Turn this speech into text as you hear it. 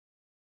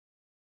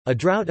A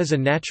drought is a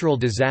natural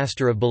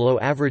disaster of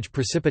below-average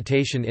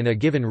precipitation in a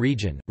given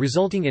region,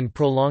 resulting in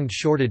prolonged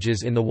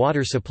shortages in the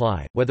water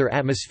supply, whether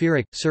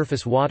atmospheric,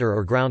 surface water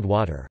or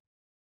groundwater.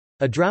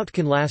 A drought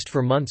can last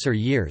for months or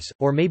years,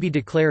 or may be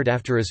declared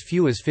after as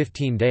few as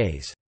 15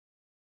 days.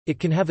 It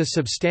can have a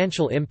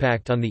substantial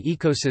impact on the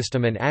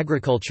ecosystem and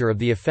agriculture of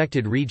the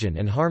affected region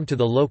and harm to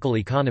the local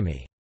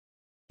economy.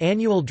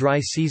 Annual dry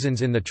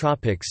seasons in the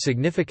tropics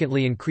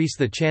significantly increase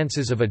the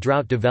chances of a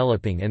drought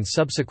developing and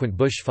subsequent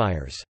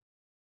bushfires.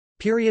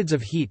 Periods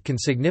of heat can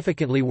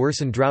significantly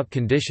worsen drought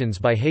conditions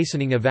by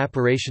hastening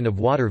evaporation of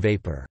water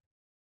vapor.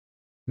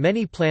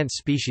 Many plant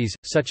species,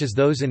 such as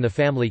those in the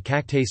family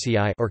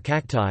Cactaceae or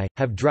cacti,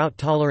 have drought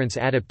tolerance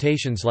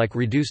adaptations like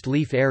reduced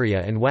leaf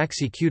area and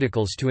waxy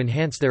cuticles to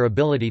enhance their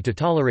ability to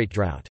tolerate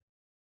drought.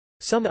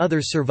 Some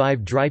others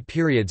survive dry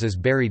periods as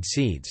buried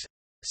seeds.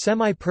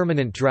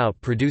 Semi-permanent drought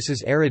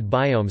produces arid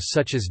biomes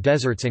such as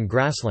deserts and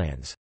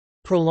grasslands.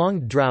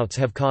 Prolonged droughts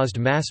have caused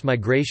mass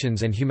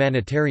migrations and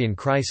humanitarian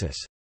crisis.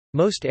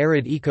 Most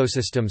arid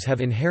ecosystems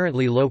have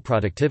inherently low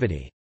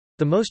productivity.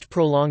 The most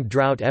prolonged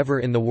drought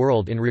ever in the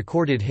world in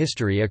recorded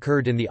history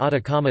occurred in the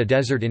Atacama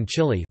Desert in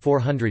Chile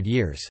 400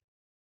 years.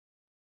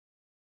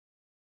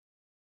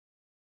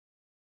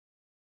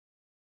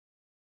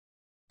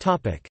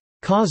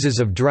 Causes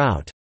of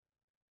drought.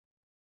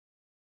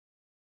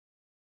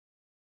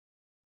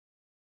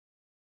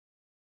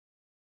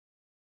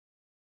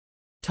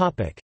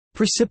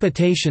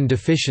 Precipitation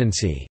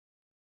deficiency.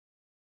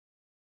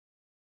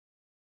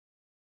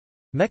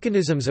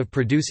 Mechanisms of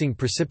producing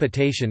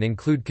precipitation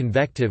include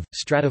convective,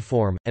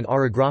 stratiform, and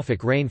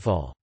orographic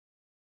rainfall.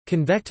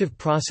 Convective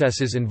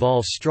processes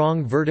involve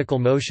strong vertical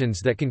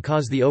motions that can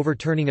cause the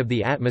overturning of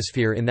the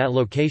atmosphere in that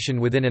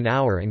location within an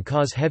hour and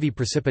cause heavy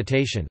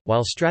precipitation,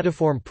 while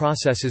stratiform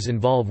processes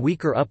involve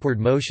weaker upward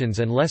motions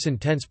and less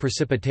intense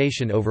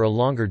precipitation over a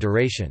longer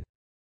duration.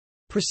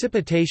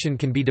 Precipitation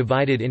can be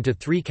divided into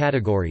three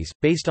categories,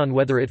 based on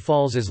whether it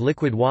falls as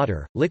liquid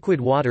water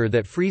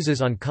that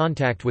freezes on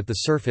contact with the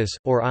surface,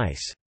 or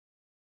ice.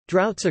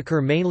 Droughts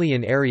occur mainly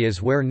in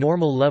areas where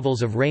normal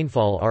levels of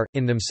rainfall are,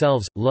 in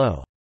themselves,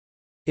 low.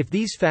 If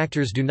these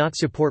factors do not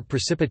support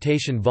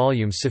precipitation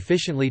volumes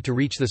sufficiently to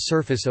reach the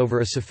surface over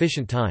a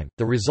sufficient time,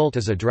 the result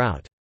is a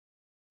drought.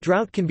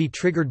 Drought can be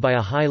triggered by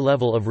a high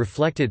level of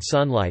reflected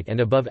sunlight and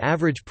above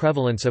average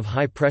prevalence of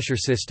high-pressure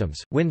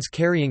systems, winds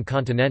carrying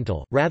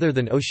continental, rather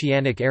than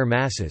oceanic air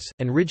masses,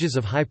 and ridges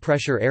of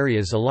high-pressure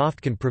areas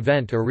aloft can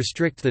prevent or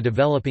restrict the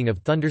developing of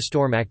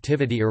thunderstorm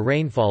activity or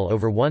rainfall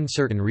over one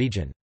certain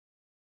region.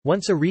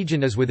 Once a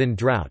region is within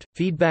drought,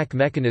 feedback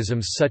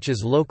mechanisms such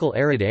as local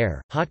arid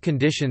air, hot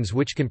conditions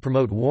which can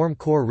promote warm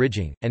core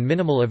ridging, and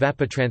minimal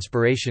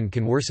evapotranspiration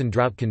can worsen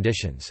drought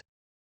conditions.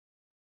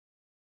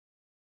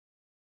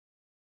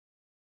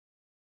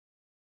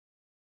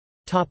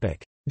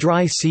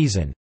 Dry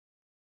season.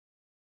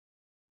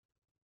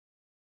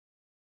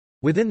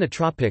 Within the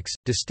tropics,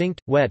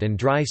 distinct, wet and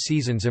dry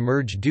seasons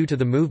emerge due to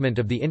the movement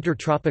of the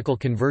intertropical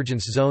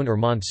convergence zone or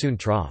monsoon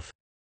trough.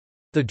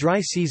 The dry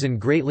season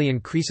greatly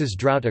increases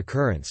drought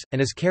occurrence, and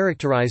is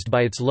characterized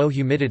by its low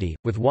humidity,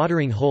 with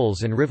watering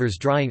holes and rivers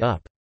drying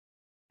up.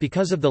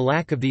 Because of the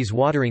lack of these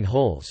watering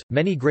holes,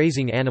 many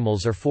grazing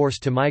animals are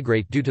forced to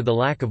migrate due to the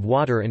lack of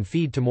water and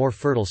feed to more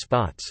fertile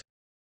spots.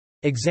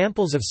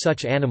 Examples of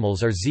such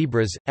animals are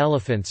zebras,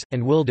 elephants,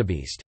 and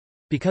wildebeest.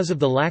 Because of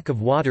the lack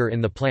of water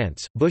in the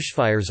plants,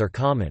 bushfires are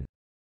common.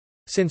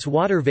 Since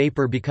water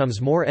vapor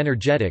becomes more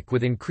energetic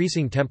with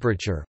increasing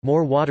temperature,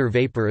 more water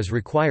vapor is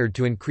required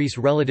to increase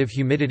relative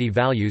humidity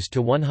values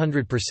to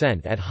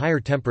 100% at higher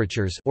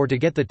temperatures or to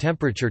get the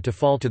temperature to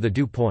fall to the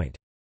dew point.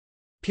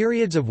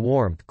 Periods of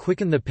warmth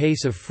quicken the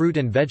pace of fruit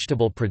and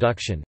vegetable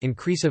production,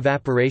 increase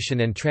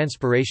evaporation and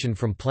transpiration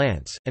from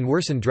plants, and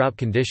worsen drought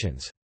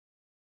conditions.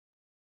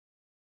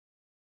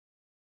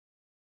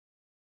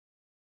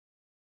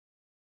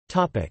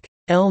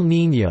 El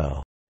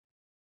Niño.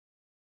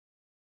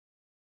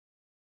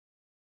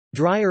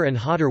 Drier and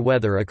hotter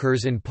weather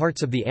occurs in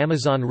parts of the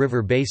Amazon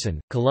River Basin,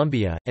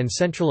 Colombia, and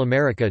Central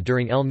America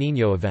during El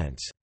Niño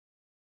events.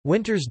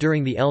 Winters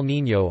during the El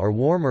Niño are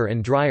warmer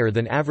and drier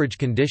than average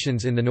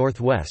conditions in the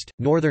Northwest,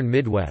 Northern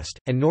Midwest,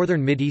 and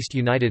Northern Mideast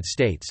United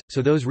States,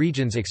 so those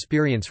regions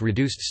experience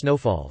reduced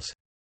snowfalls.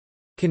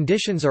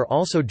 Conditions are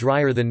also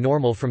drier than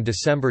normal from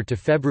December to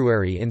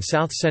February in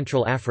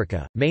south-central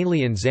Africa,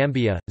 mainly in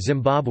Zambia,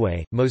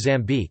 Zimbabwe,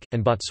 Mozambique,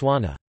 and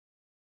Botswana.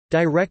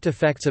 Direct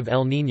effects of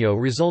El Niño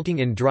resulting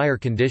in drier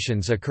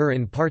conditions occur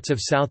in parts of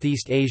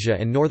Southeast Asia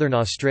and northern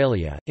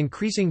Australia,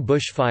 increasing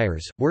bush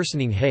fires,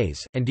 worsening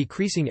haze, and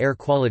decreasing air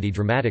quality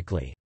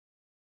dramatically.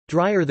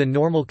 Drier than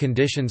normal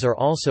conditions are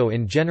also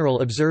in general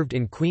observed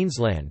in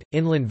Queensland,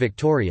 inland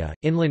Victoria,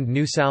 inland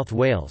New South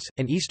Wales,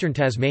 and eastern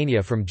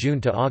Tasmania from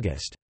June to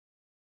August.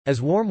 As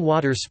warm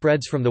water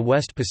spreads from the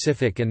West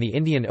Pacific and the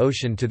Indian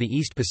Ocean to the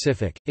East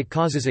Pacific, it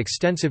causes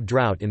extensive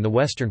drought in the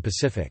Western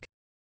Pacific.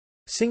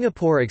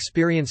 Singapore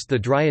experienced the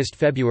driest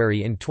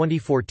February in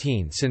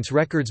 2014 since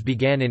records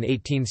began in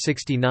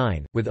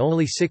 1869, with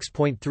only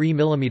 6.3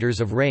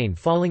 mm of rain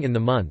falling in the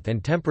month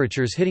and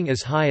temperatures hitting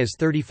as high as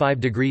 35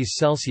 degrees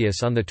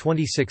Celsius on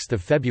 26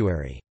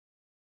 February.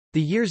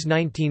 The years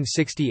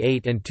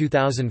 1968 and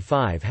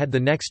 2005 had the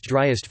next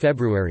driest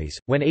Februaries,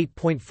 when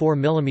 8.4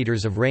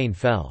 mm of rain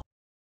fell.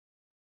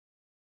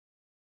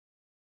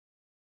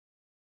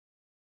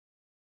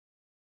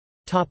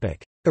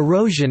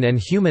 Erosion and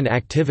human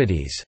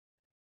activities.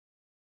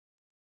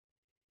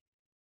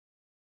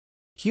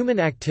 Human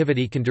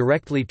activity can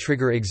directly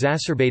trigger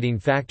exacerbating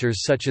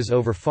factors such as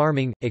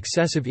over-farming,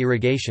 excessive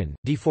irrigation,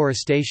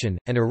 deforestation,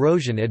 and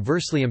erosion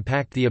adversely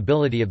impact the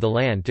ability of the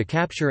land to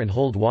capture and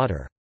hold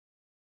water.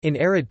 In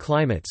arid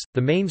climates,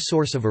 the main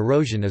source of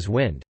erosion is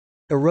wind.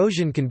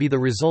 Erosion can be the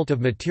result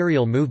of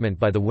material movement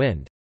by the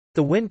wind.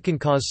 The wind can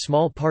cause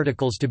small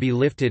particles to be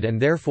lifted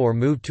and therefore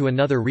moved to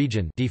another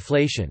region,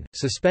 deflation.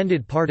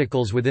 Suspended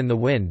particles within the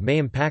wind may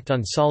impact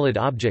on solid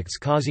objects,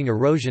 causing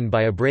erosion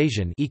by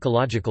abrasion,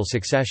 ecological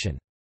succession.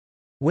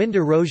 Wind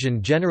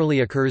erosion generally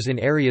occurs in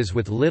areas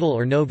with little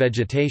or no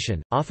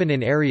vegetation, often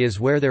in areas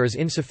where there is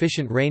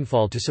insufficient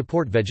rainfall to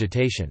support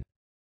vegetation.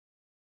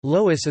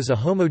 Loess is a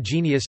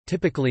homogeneous,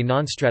 typically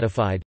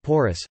non-stratified,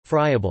 porous,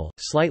 friable,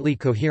 slightly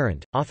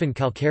coherent, often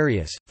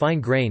calcareous,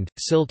 fine-grained,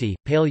 silty,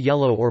 pale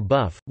yellow or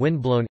buff,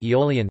 windblown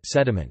aeolian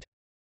sediment.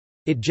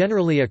 It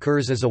generally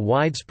occurs as a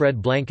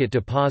widespread blanket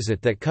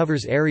deposit that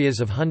covers areas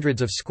of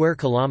hundreds of square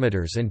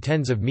kilometers and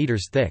tens of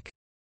meters thick.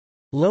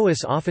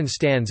 Loess often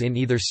stands in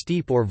either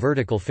steep or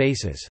vertical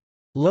faces.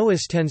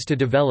 Loess tends to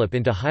develop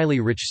into highly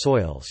rich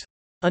soils.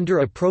 Under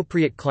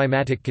appropriate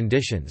climatic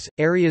conditions,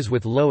 areas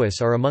with loess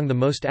are among the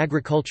most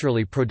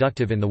agriculturally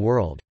productive in the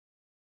world.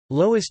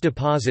 Loess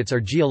deposits are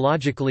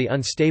geologically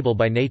unstable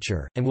by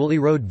nature, and will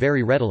erode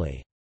very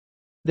readily.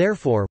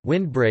 Therefore,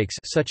 windbreaks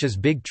such as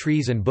big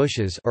trees and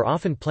bushes are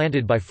often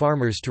planted by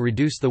farmers to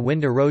reduce the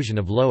wind erosion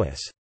of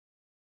loess.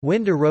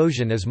 Wind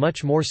erosion is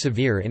much more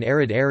severe in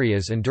arid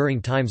areas and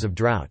during times of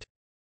drought.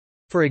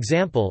 For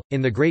example,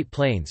 in the Great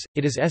Plains,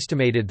 it is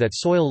estimated that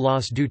soil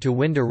loss due to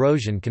wind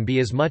erosion can be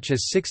as much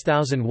as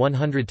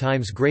 6,100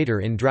 times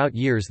greater in drought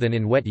years than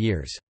in wet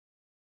years.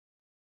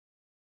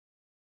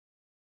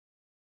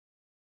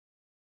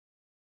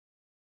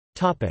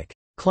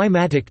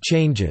 Climatic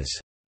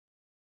changes.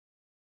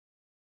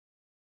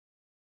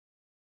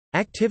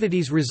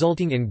 Activities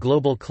resulting in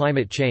global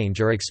climate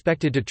change are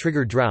expected to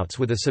trigger droughts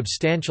with a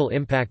substantial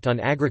impact on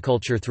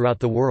agriculture throughout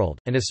the world,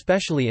 and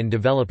especially in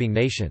developing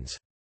nations.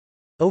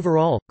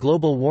 Overall,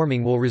 global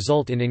warming will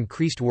result in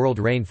increased world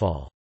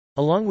rainfall.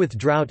 Along with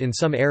drought in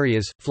some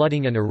areas,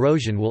 flooding and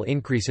erosion will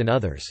increase in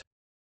others.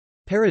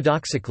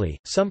 Paradoxically,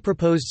 some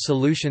proposed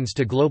solutions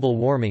to global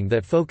warming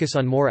that focus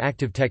on more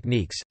active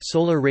techniques,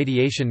 solar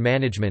radiation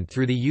management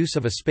through the use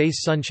of a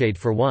space sunshade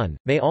for one,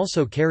 may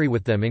also carry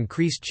with them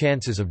increased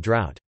chances of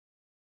drought.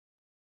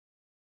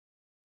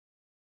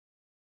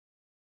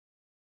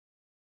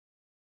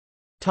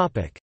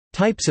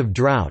 Types of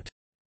drought.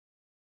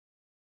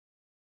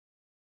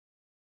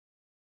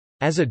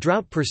 As a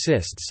drought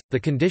persists, the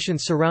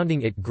conditions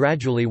surrounding it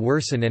gradually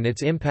worsen and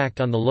its impact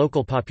on the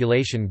local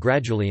population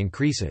gradually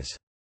increases.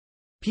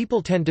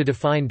 People tend to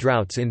define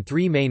droughts in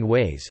three main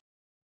ways.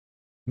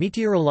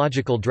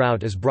 Meteorological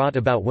drought is brought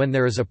about when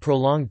there is a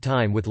prolonged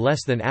time with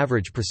less than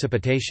average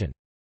precipitation.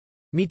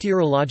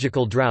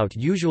 Meteorological drought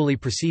usually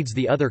precedes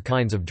the other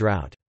kinds of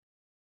drought.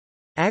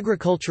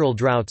 Agricultural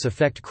droughts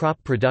affect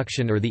crop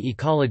production or the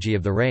ecology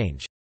of the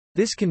range.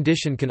 This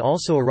condition can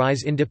also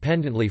arise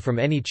independently from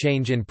any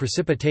change in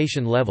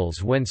precipitation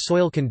levels when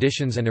soil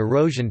conditions and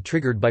erosion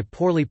triggered by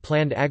poorly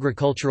planned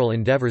agricultural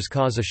endeavors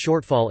cause a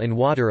shortfall in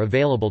water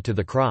available to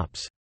the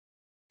crops.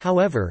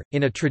 However,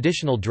 in a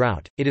traditional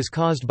drought, it is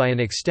caused by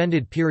an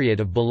extended period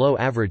of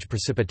below-average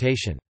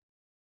precipitation.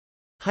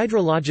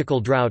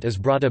 Hydrological drought is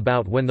brought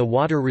about when the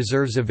water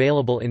reserves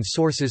available in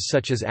sources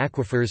such as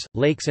aquifers,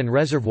 lakes and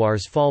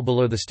reservoirs fall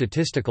below the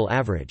statistical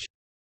average.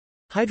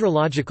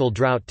 Hydrological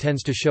drought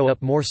tends to show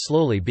up more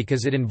slowly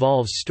because it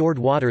involves stored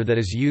water that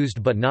is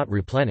used but not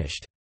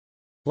replenished.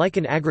 Like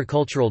an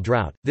agricultural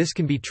drought, this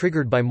can be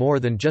triggered by more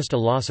than just a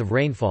loss of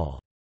rainfall.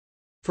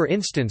 For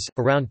instance,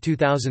 around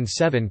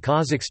 2007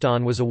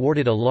 Kazakhstan was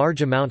awarded a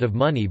large amount of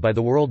money by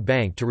the World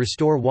Bank to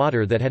restore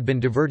water that had been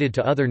diverted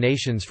to other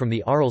nations from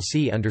the Aral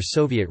Sea under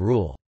Soviet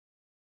rule.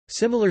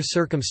 Similar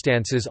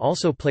circumstances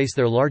also place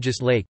their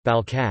largest lake,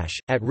 Balkhash,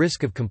 at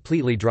risk of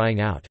completely drying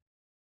out.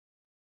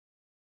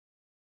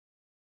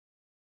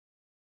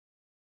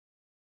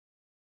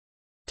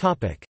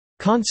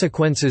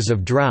 Consequences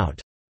of drought.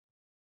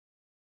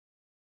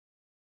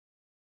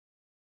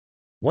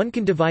 One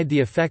can divide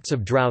the effects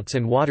of droughts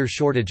and water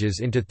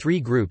shortages into three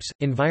groups: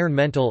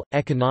 environmental,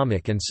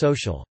 economic and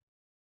social.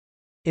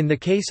 In the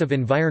case of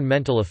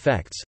environmental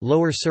effects,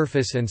 lower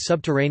surface and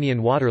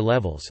subterranean water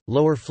levels,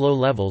 lower flow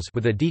levels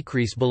with a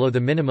decrease below the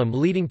minimum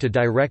leading to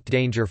direct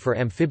danger for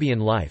amphibian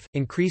life,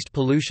 increased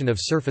pollution of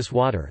surface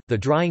water, the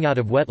drying out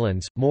of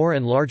wetlands, more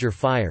and larger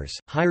fires,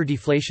 higher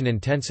deflation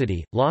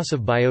intensity, loss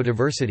of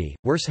biodiversity,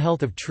 worse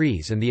health of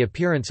trees and the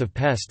appearance of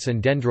pests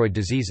and dendroid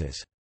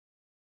diseases.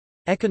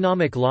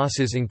 Economic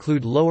losses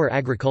include lower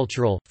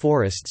agricultural,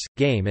 forests,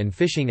 game and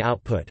fishing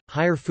output,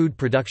 higher food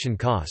production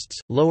costs,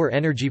 lower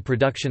energy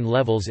production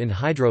levels in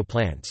hydro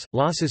plants,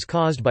 losses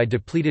caused by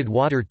depleted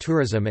water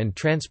tourism and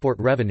transport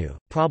revenue,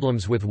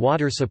 problems with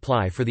water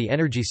supply for the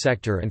energy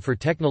sector and for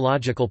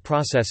technological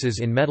processes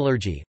in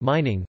metallurgy,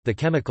 mining, the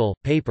chemical,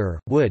 paper,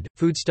 wood,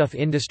 foodstuff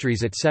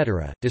industries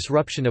etc.,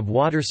 disruption of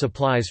water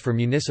supplies for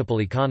municipal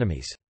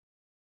economies.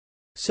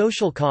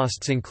 Social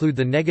costs include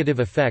the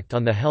negative effect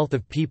on the health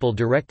of people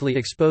directly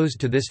exposed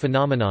to this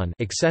phenomenon,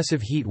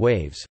 excessive heat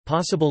waves,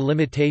 possible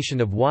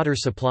limitation of water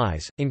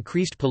supplies,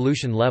 increased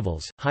pollution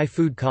levels, high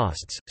food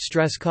costs,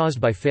 stress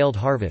caused by failed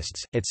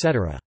harvests,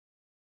 etc.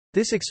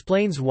 This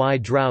explains why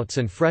droughts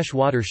and fresh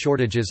water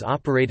shortages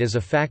operate as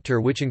a factor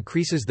which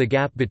increases the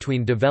gap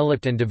between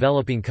developed and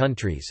developing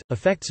countries.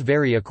 Effects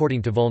vary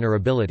according to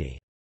vulnerability.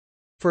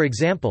 For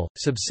example,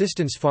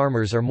 subsistence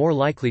farmers are more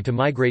likely to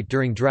migrate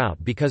during drought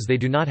because they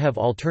do not have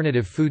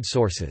alternative food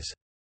sources.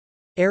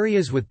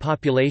 Areas with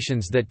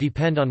populations that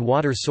depend on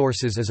water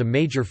sources as a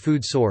major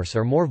food source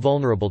are more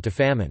vulnerable to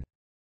famine.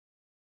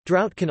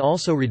 Drought can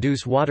also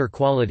reduce water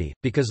quality,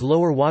 because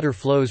lower water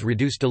flows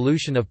reduce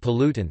dilution of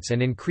pollutants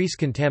and increase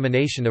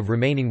contamination of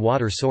remaining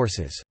water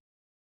sources.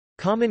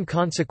 Common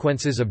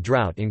consequences of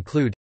drought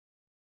include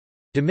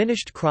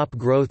diminished crop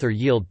growth or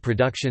yield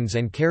productions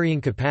and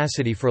carrying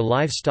capacity for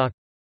livestock,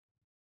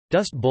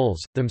 dust bowls,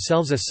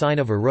 themselves a sign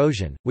of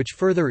erosion, which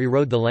further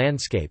erode the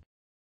landscape.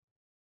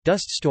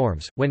 Dust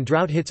storms, when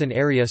drought hits an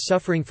area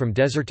suffering from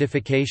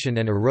desertification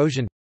and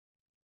erosion.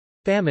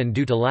 Famine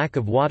due to lack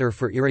of water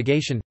for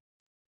irrigation.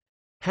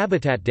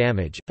 Habitat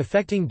damage,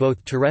 affecting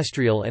both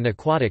terrestrial and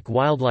aquatic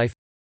wildlife.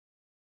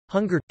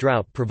 Hunger –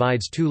 drought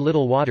provides too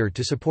little water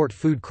to support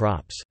food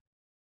crops.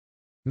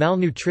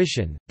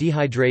 Malnutrition,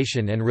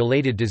 dehydration and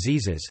related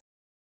diseases.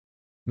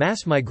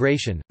 Mass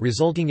migration,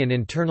 resulting in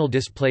internal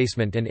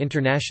displacement and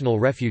international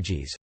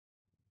refugees.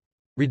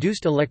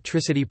 Reduced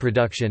electricity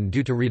production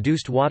due to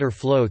reduced water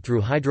flow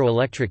through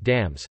hydroelectric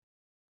dams.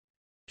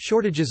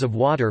 Shortages of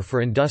water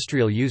for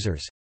industrial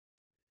users.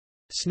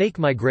 Snake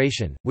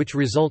migration, which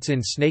results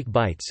in snake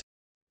bites.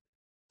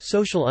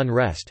 Social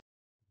unrest.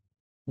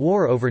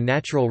 War over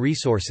natural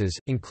resources,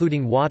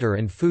 including water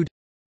and food.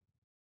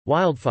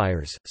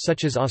 Wildfires,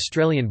 such as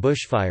Australian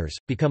bushfires,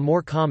 become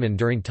more common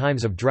during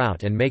times of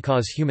drought and may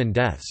cause human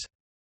deaths.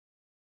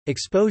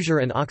 Exposure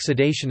and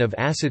oxidation of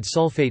acid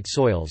sulfate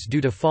soils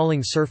due to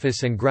falling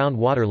surface and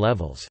groundwater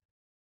levels.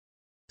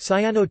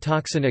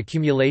 Cyanotoxin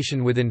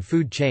accumulation within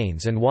food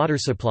chains and water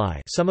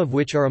supply, some of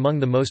which are among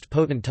the most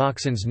potent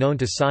toxins known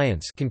to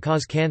science, can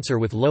cause cancer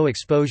with low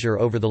exposure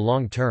over the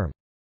long term.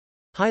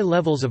 High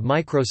levels of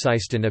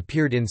microcystin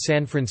appeared in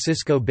San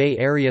Francisco Bay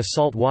Area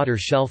saltwater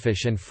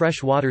shellfish and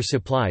fresh water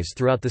supplies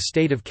throughout the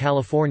state of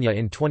California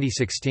in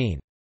 2016.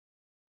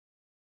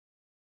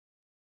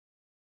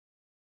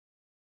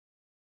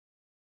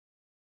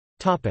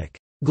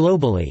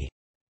 Globally,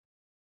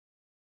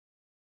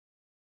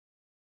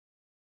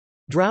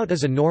 drought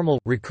is a normal,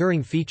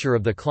 recurring feature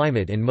of the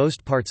climate in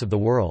most parts of the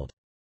world.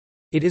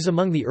 It is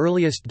among the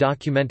earliest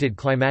documented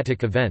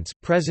climatic events,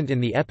 present in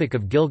the Epic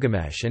of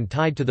Gilgamesh and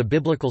tied to the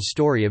biblical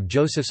story of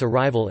Joseph's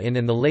arrival in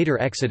and the later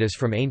exodus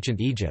from ancient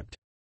Egypt.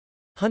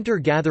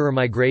 Hunter-gatherer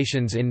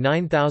migrations in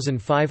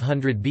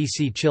 9500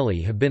 BC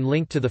Chile have been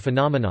linked to the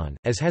phenomenon,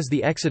 as has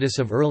the exodus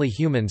of early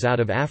humans out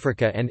of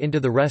Africa and into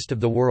the rest of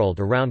the world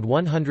around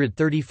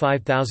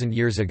 135,000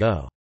 years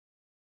ago.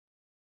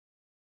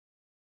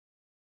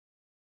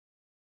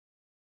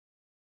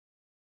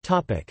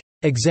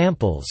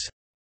 Examples.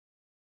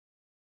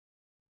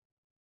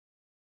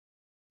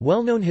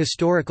 Well-known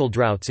historical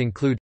droughts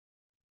include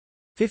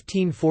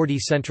 1540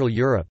 Central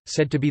Europe,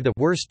 said to be the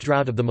worst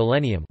drought of the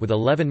millennium with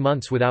 11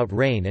 months without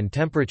rain and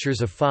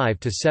temperatures of 5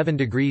 to 7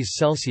 degrees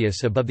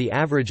Celsius above the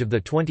average of the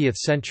 20th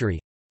century.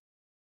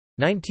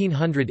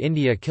 1900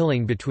 India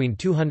killing between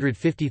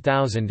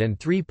 250,000 and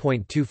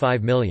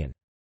 3.25 million.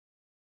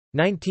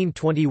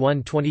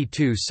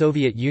 1921–22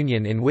 Soviet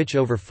Union in which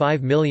over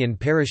 5 million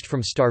perished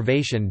from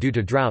starvation due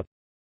to drought.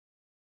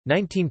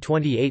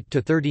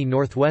 1928–30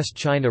 Northwest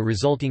China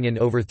resulting in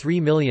over 3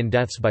 million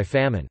deaths by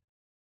famine.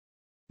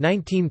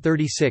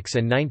 1936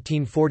 and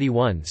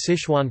 1941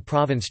 Sichuan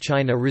Province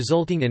China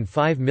resulting in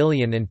 5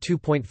 million and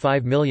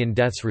 2.5 million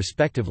deaths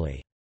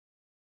respectively.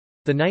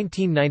 The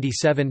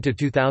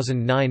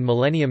 1997–2009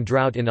 millennium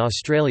drought in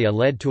Australia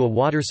led to a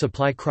water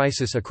supply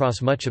crisis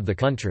across much of the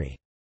country.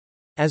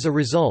 As a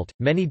result,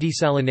 many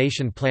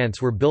desalination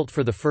plants were built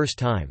for the first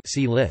time.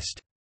 See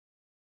list.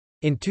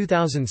 In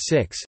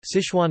 2006,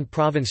 Sichuan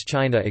Province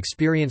China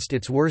experienced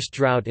its worst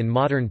drought in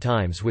modern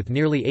times with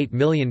nearly 8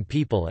 million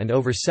people and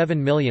over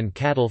 7 million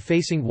cattle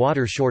facing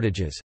water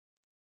shortages.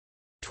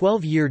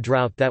 12-year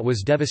drought that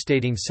was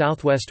devastating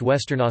southwest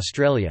Western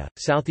Australia,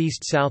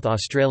 southeast South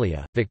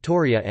Australia,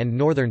 Victoria and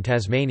northern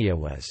Tasmania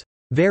was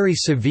very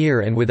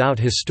severe and without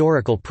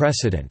historical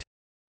precedent.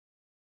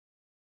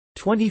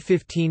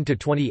 2015 to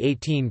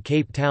 2018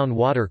 Cape Town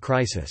water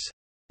crisis.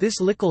 This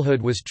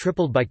likelihood was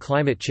tripled by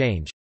climate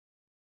change.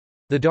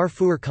 The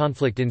Darfur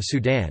conflict in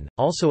Sudan,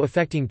 also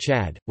affecting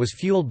Chad, was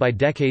fueled by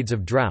decades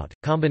of drought.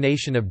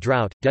 Combination of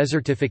drought,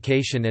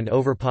 desertification and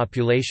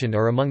overpopulation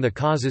are among the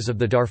causes of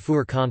the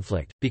Darfur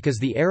conflict, because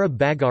the Arab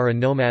Baggara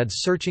nomads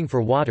searching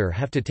for water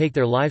have to take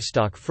their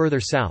livestock further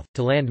south,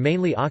 to land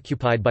mainly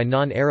occupied by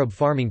non-Arab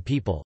farming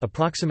people.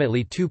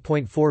 Approximately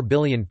 2.4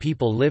 billion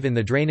people live in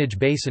the drainage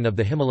basin of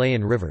the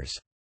Himalayan rivers.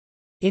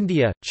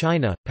 India,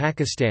 China,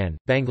 Pakistan,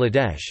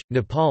 Bangladesh,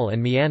 Nepal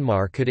and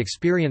Myanmar could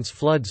experience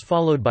floods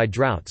followed by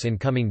droughts in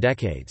coming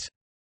decades.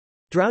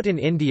 Drought in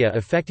India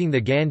affecting the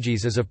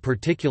Ganges is of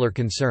particular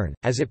concern,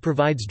 as it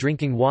provides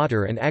drinking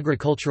water and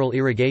agricultural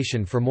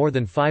irrigation for more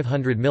than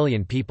 500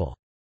 million people.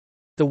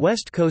 The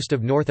west coast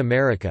of North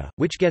America,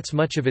 which gets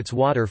much of its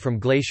water from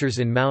glaciers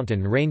in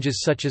mountain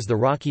ranges such as the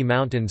Rocky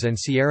Mountains and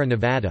Sierra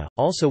Nevada,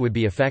 also would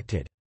be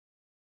affected.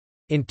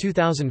 In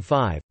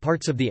 2005,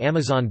 parts of the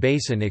Amazon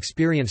basin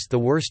experienced the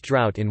worst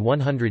drought in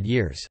 100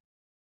 years.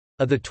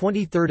 A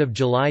 23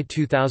 July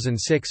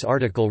 2006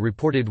 article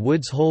reported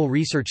Woods Hole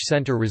Research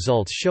Center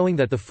results showing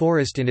that the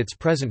forest in its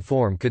present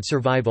form could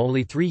survive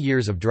only 3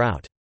 years of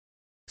drought.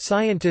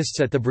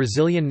 Scientists at the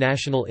Brazilian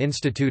National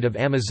Institute of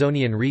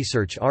Amazonian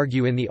Research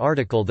argue in the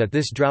article that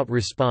this drought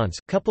response,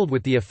 coupled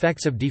with the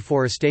effects of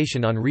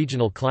deforestation on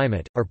regional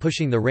climate, are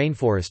pushing the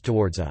rainforest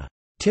towards a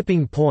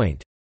tipping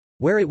point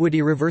where it would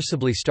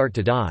irreversibly start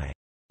to die.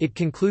 It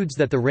concludes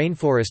that the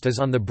rainforest is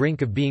on the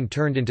brink of being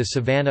turned into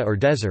savanna or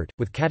desert,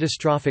 with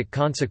catastrophic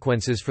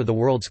consequences for the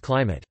world's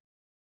climate.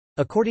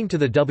 According to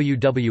the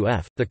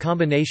WWF, the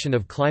combination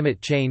of climate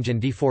change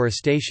and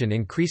deforestation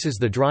increases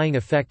the drying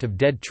effect of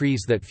dead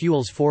trees that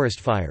fuels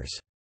forest fires.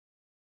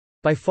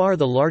 By far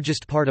the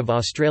largest part of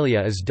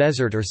Australia is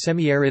desert or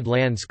semi-arid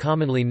lands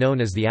commonly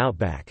known as the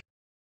outback.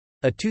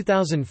 A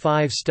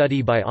 2005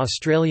 study by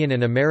Australian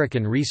and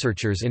American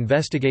researchers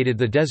investigated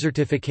the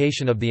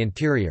desertification of the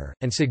interior,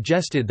 and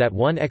suggested that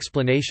one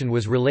explanation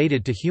was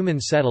related to human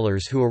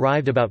settlers who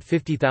arrived about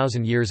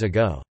 50,000 years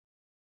ago.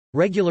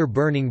 Regular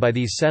burning by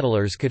these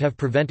settlers could have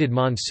prevented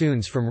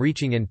monsoons from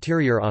reaching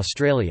interior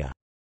Australia.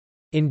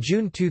 In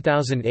June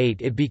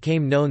 2008 it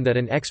became known that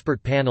an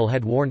expert panel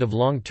had warned of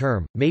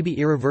long-term, maybe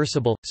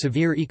irreversible,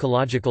 severe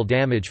ecological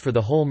damage for the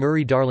whole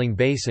Murray-Darling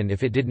Basin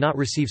if it did not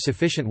receive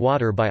sufficient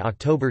water by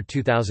October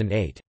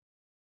 2008.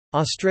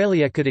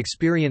 Australia could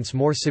experience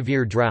more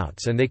severe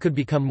droughts and they could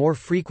become more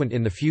frequent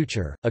in the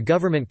future, a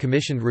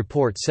government-commissioned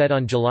report said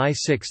on July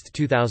 6,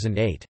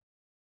 2008.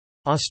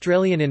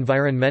 Australian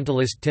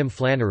environmentalist Tim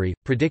Flannery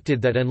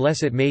predicted that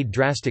unless it made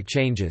drastic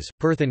changes,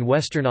 Perth in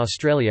Western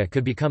Australia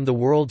could become the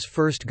world's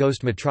first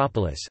ghost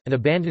metropolis, an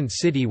abandoned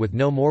city with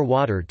no more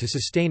water to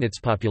sustain its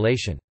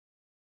population.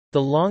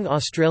 The long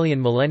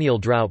Australian millennial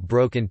drought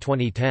broke in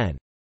 2010.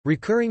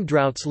 Recurring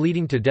droughts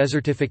leading to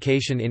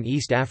desertification in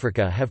East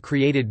Africa have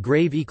created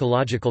grave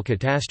ecological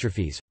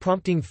catastrophes,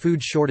 prompting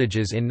food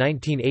shortages in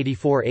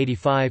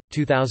 1984–85,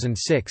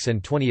 2006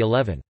 and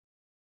 2011.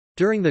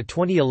 During the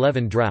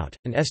 2011 drought,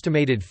 an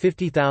estimated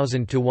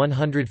 50,000 to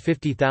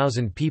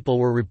 150,000 people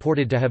were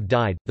reported to have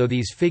died, though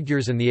these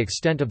figures and the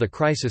extent of the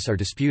crisis are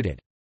disputed.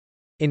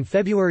 In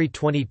February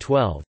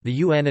 2012, the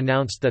UN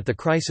announced that the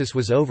crisis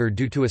was over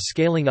due to a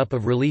scaling up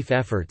of relief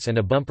efforts and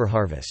a bumper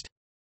harvest.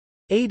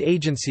 Aid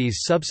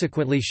agencies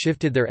subsequently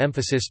shifted their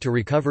emphasis to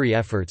recovery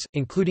efforts,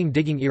 including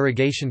digging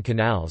irrigation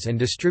canals and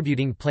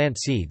distributing plant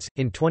seeds.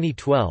 In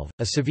 2012,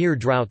 a severe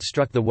drought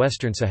struck the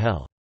Western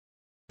Sahel.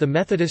 The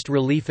Methodist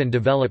Relief and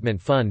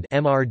Development Fund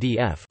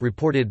 (MRDF)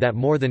 reported that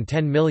more than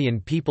 10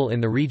 million people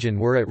in the region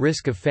were at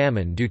risk of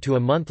famine due to a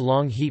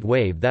month-long heat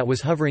wave that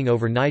was hovering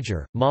over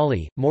Niger,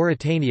 Mali,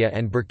 Mauritania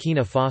and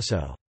Burkina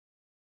Faso.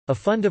 A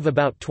fund of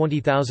about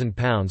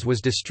 £20,000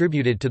 was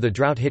distributed to the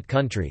drought-hit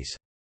countries.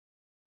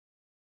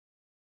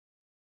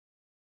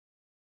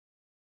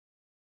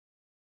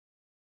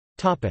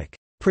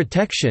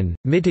 Protection,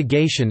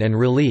 mitigation and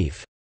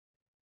relief.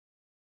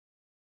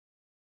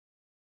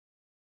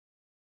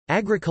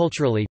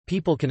 Agriculturally,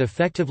 people can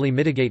effectively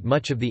mitigate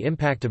much of the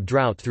impact of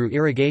drought through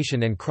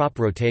irrigation and crop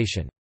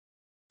rotation.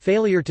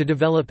 Failure to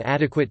develop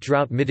adequate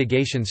drought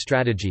mitigation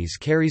strategies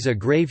carries a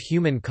grave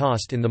human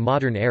cost in the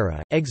modern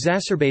era,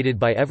 exacerbated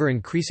by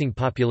ever-increasing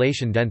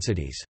population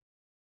densities.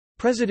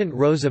 President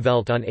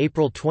Roosevelt on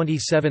April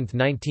 27,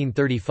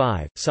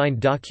 1935, signed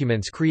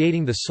documents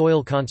creating the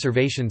Soil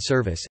Conservation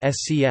Service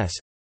 (SCS),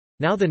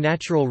 now the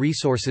Natural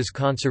Resources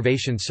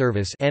Conservation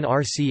Service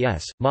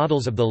 (NRCS).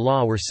 Models of the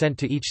law were sent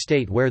to each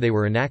state where they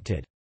were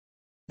enacted.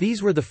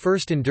 These were the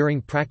first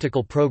enduring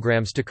practical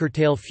programs to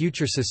curtail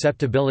future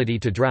susceptibility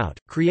to drought,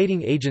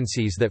 creating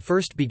agencies that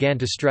first began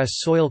to stress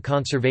soil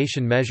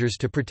conservation measures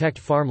to protect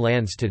farm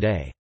lands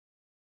today.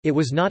 It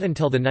was not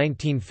until the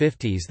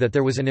 1950s that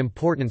there was an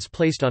importance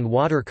placed on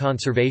water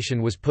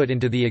conservation was put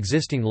into the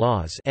existing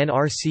laws.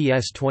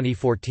 NRCS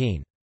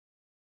 2014.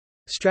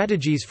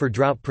 Strategies for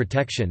drought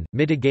protection,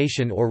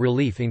 mitigation or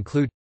relief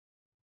include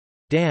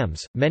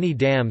dams. Many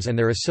dams and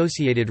their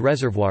associated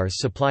reservoirs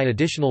supply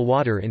additional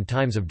water in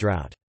times of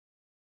drought.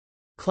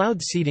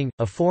 Cloud seeding,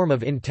 a form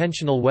of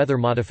intentional weather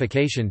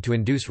modification to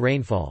induce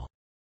rainfall.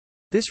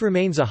 This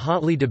remains a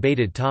hotly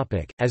debated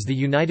topic, as the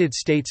United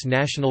States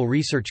National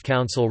Research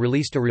Council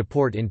released a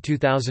report in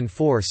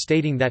 2004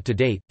 stating that to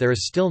date, there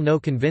is still no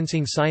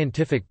convincing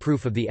scientific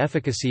proof of the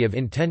efficacy of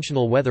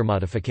intentional weather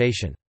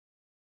modification.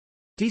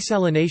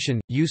 Desalination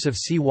 – use of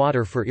sea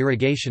water for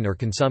irrigation or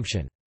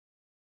consumption.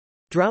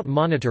 Drought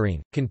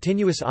monitoring –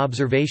 continuous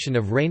observation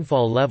of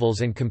rainfall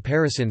levels and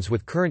comparisons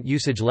with current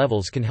usage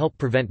levels can help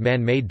prevent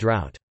man-made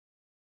drought.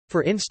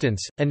 For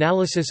instance,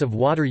 analysis of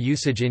water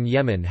usage in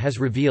Yemen has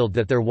revealed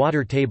that their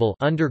water table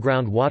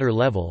underground water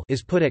level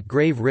is put at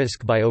grave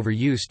risk by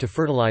overuse to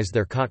fertilize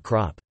their cotton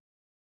crop.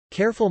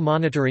 Careful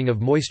monitoring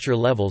of moisture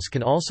levels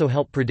can also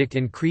help predict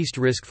increased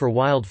risk for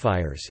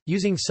wildfires,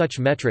 using such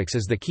metrics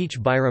as the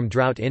Keach-Byram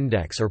Drought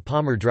Index or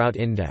Palmer Drought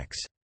Index.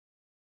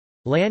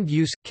 Land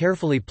use –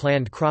 carefully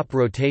planned crop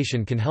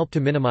rotation can help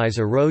to minimize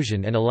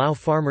erosion and allow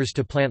farmers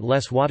to plant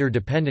less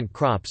water-dependent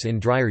crops in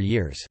drier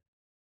years.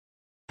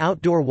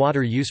 Outdoor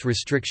water use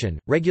restriction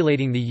 –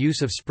 regulating the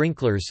use of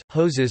sprinklers,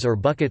 hoses or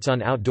buckets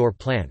on outdoor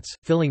plants,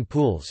 filling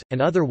pools,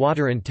 and other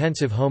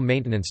water-intensive home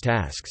maintenance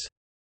tasks.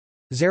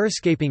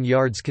 Xeriscaping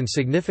yards can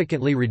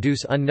significantly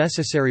reduce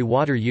unnecessary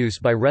water use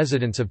by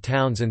residents of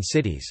towns and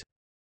cities.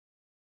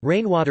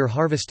 Rainwater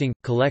harvesting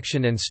 –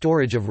 collection and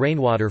storage of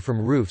rainwater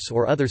from roofs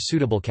or other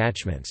suitable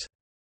catchments.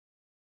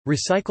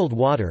 Recycled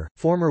water –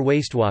 former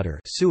wastewater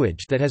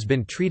sewage that has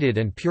been treated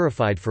and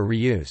purified for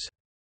reuse.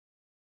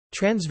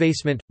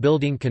 Transvasement –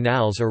 building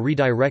canals or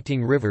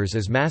redirecting rivers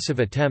as massive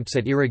attempts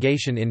at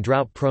irrigation in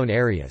drought-prone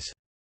areas.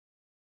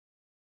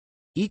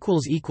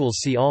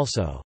 See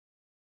also